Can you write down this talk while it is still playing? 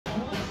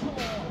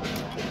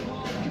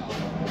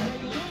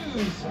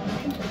There is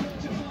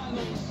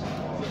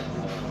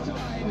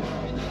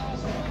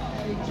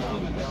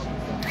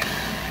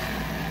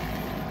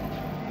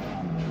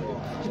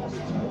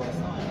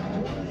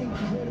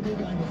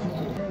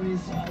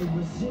a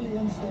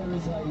resilience, there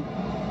is a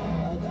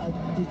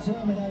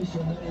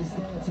determination that is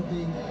there to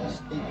be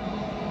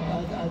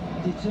a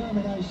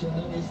determination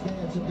that is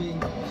there to be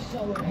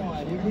so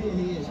admired. It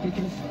really is,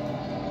 because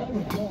they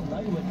were gone,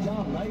 they were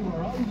done, they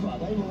were over,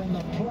 they were on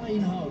the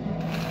plane home,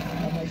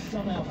 and they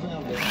somehow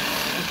found it. The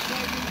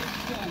statement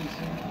stands.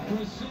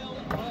 Brazil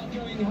are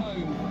going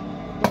home,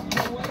 but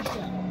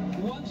Croatia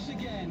once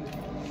again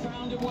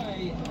found a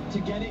way to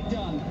get it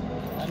done.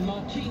 And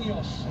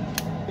Marquinhos,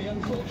 the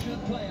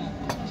unfortunate player,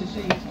 to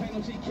see his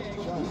penalty kick.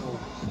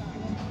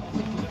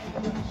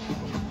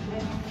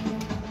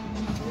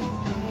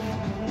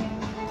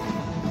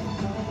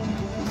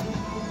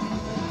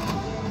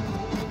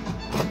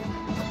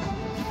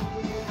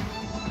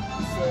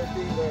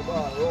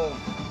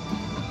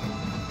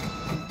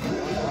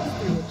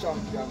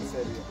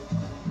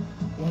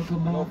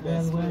 Welcome back.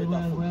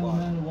 Well,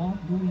 what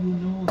do you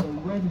know? The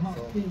red hot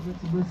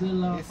favorites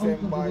Brazil are out of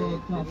the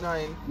World Cup.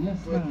 9, Yes,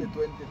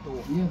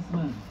 2022. Yes,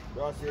 man.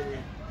 Brazil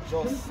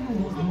just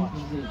lose the match.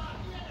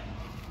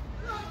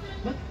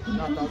 But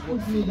Not a good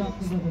me, feeling.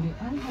 Dr. Beverly,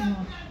 I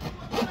have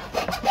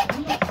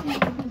not seen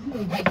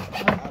Brazil As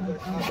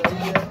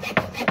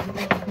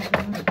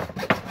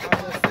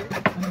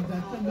and as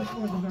I said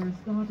before, the very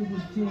start, it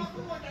would take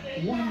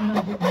one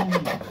magic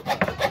moment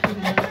to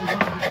know one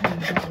of the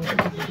teams that were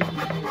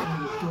participating in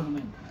this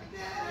tournament.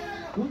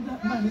 Would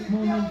that magic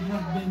moment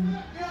have been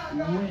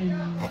when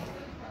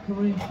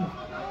Croatia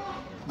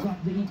got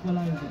the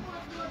equalizer?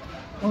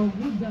 Or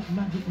would that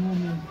magic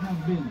moment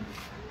have been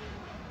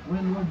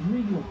when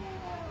Rodrigo's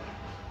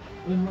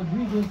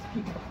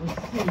kick was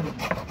saved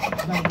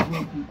by the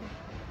goalkeeper?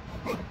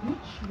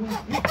 Which was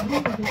the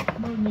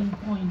turning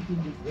point in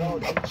this game?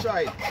 they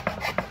tried.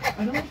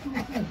 And also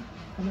said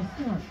at the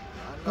start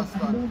that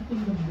I don't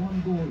think that one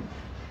goal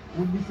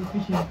would be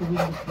sufficient to win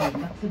this game.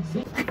 That's a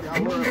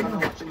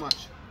big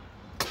Match.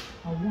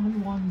 a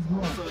 1-1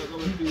 draw. So they're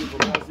going to be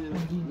Brazil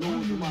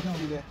lose the match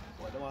today.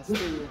 But they must stay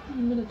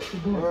 15 minutes to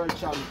go. world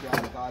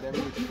champion because they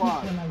reach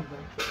far. You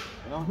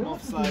know,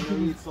 enough side they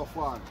reach so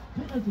far.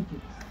 Penalty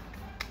kicks.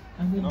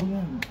 And in the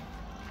end,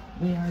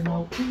 they are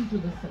now into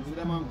the See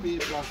them and semi-final.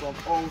 people are some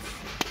house.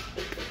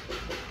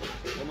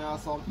 Then there are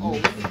some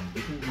house.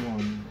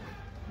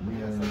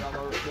 Yes,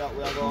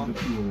 we are going.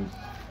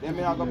 Then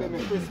I go get my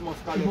Christmas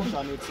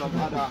collection with some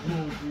other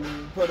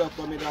product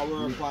I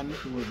work on.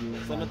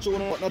 So not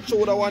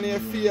true the one you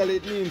feel,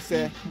 it means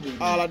say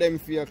all of them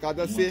feel. Because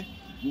I see,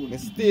 I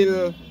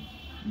still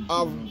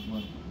have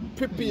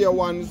prepare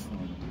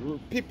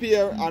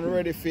and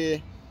ready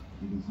for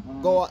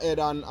go ahead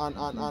and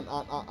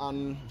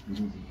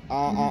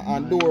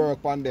do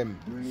work on them.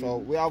 So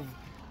we have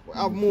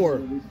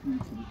more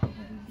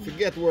to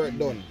get work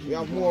done. We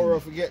have more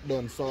work to get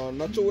done. So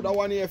not sure the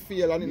one here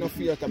feel and it not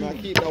feel. I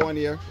keep that one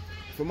here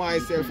for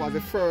myself as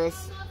the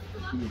first,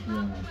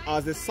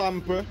 as a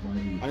sample,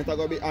 and it's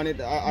gonna be on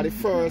it at the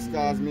first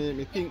because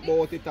me think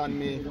about it and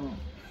me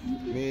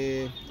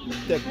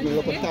take me a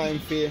little time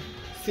for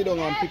sit down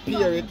and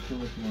prepare it.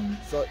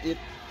 So it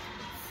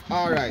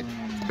alright.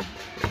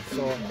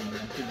 So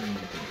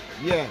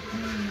yeah.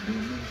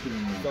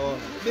 So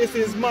this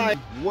is my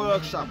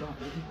workshop,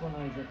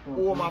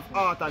 home of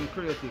art and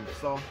creative.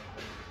 So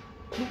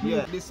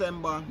yeah,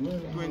 December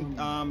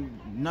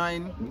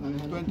 9,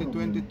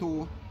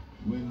 2022.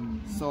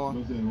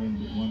 So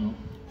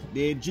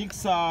the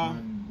jigsaw,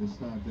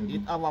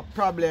 it have a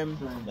problem.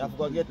 You have to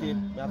go get it.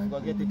 You have to go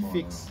get it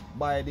fixed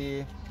by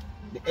the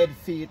head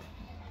feet.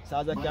 So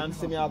as you can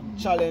see, me have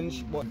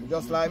challenge, but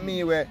just like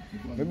me, where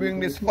we bring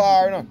this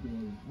far, you know,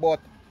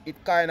 but it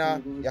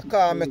kinda you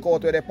can't make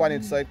out with the on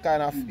it, so it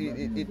kinda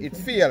it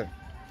failed.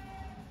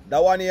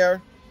 That one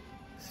here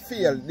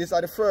failed. These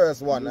are the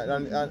first one,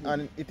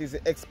 and it is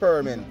an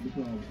experiment,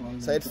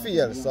 so it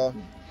failed. So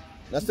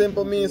that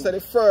simple means that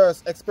the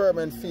first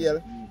experiment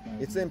failed.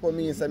 It simple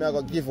means that I'm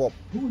gonna give up.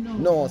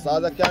 No, so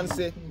as I can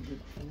see,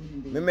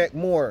 we make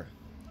more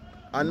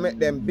and make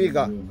them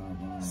bigger.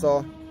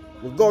 So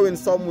we're going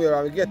somewhere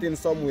and we're getting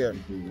somewhere.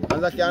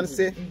 As I can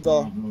see,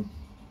 so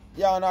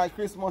yeah, now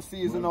Christmas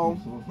season now.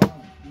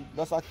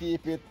 Just I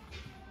keep it,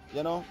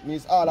 you know,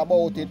 me's all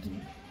about it.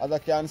 As I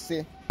can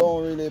see,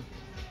 don't really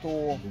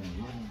to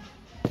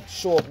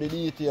show up the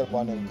detail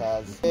on them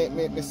because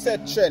me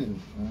set trend.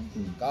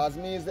 Because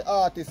me is the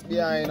artist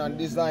behind and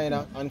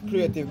designer and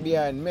creative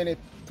behind many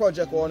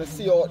projects I want to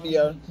see out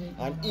there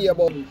and hear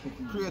about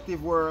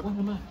creative work,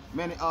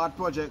 many art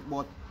projects,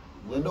 but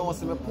you don't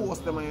see me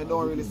post them and you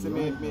don't really see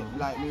me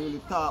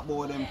really talk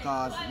about them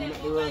because me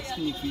make the work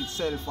speak for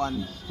itself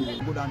and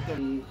good and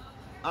tell.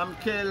 I'm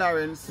K.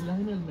 Lawrence,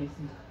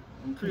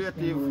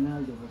 creative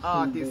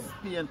artist,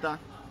 painter,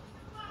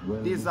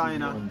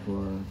 designer,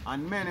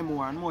 and many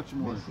more and much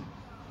more.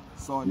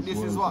 So this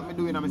is what I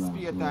do in my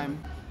spare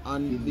time,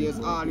 and there's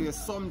always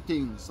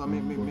something, so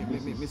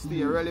me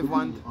stay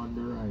relevant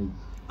and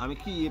I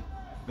keep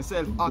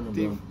myself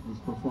active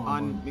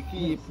and me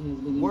keep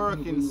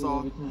working,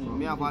 so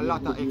me have a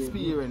lot of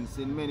experience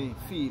in many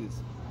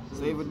fields.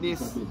 So even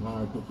this,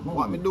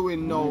 what me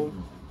doing now,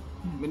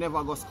 me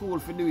never go school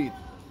for do it.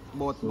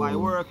 But by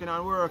working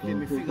and working,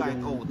 me figure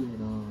it out.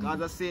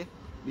 Because I say,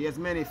 there's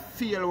many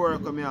field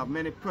work I have,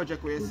 many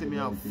projects where you see me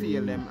have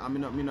failed them,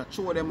 and me not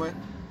show them where.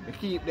 Me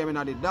keep them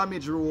in the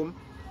damage room,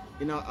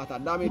 at a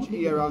damage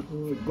area,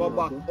 to go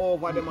back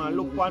over them and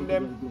look on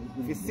them,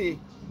 to see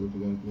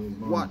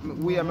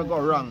where me go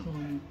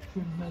wrong.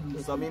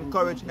 So I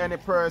encourage any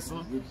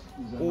person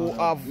who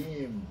have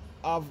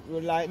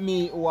like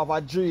me, who have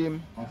a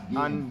dream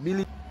and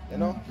believe,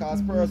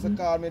 because person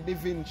call me Da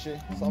Vinci,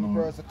 some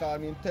person call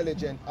me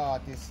intelligent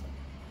artist,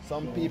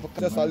 some people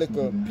just a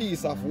little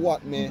piece of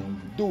what me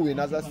doing.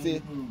 As I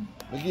say,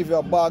 me give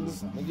you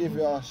bags, me give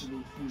you a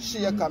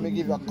shaker, me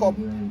give you a cup,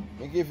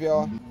 me give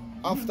you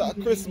after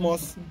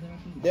Christmas.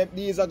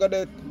 These are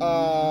gonna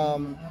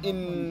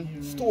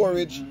in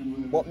storage,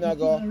 but me I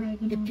go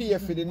prepare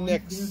for the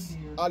next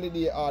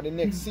holiday or the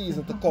next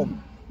season to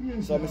come.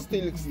 So I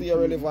still stay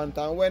relevant,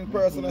 and when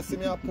person see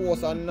me a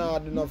post and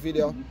not do no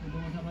video,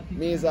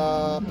 me is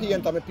a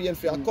painter, me paint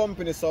for a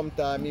company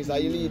sometimes, me is a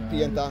elite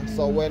painter.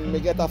 So when me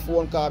get a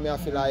phone call, me I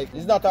feel like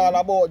it's not all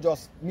about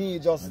just me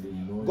just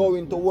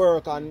going to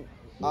work and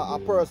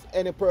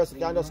any person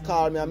can just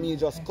call me and me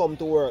just come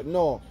to work.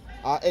 No,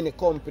 any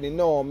company,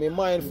 no. Me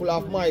mindful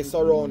of my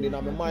surrounding,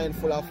 and me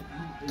mindful of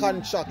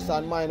contracts,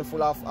 and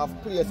mindful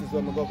of places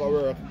where me go to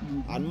work,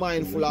 and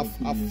mindful of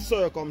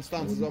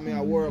circumstances where me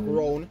I work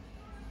around,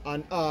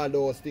 and all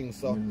those things.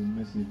 So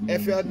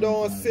if you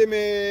don't see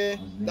me,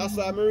 that's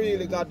why I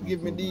really God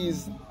give me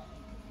these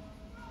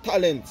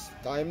talents.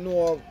 I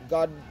know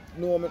God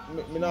know me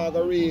not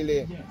gonna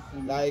really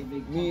not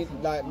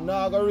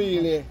gonna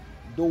really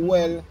do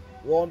well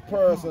around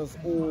persons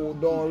who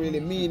don't really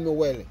mean me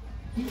well,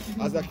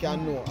 as I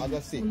can know, as I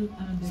see.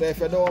 So if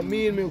you don't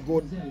mean me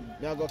good,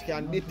 I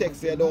can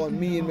detect you don't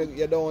mean me,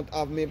 you don't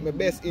have my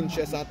best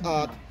interest at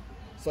heart.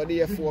 So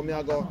therefore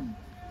I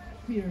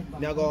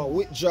go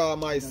withdraw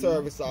my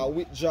service, or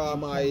withdraw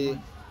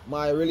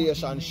my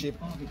relationship,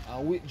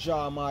 and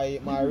withdraw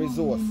my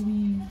resource.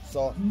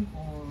 So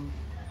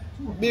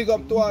big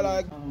up to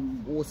all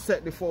who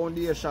set the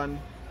foundation.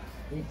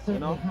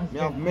 Me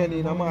have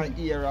many in my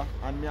era,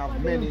 and me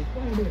have many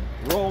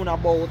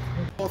roundabout.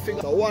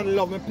 So one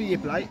love my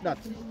people like that.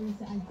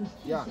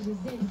 Yeah.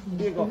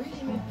 Big up.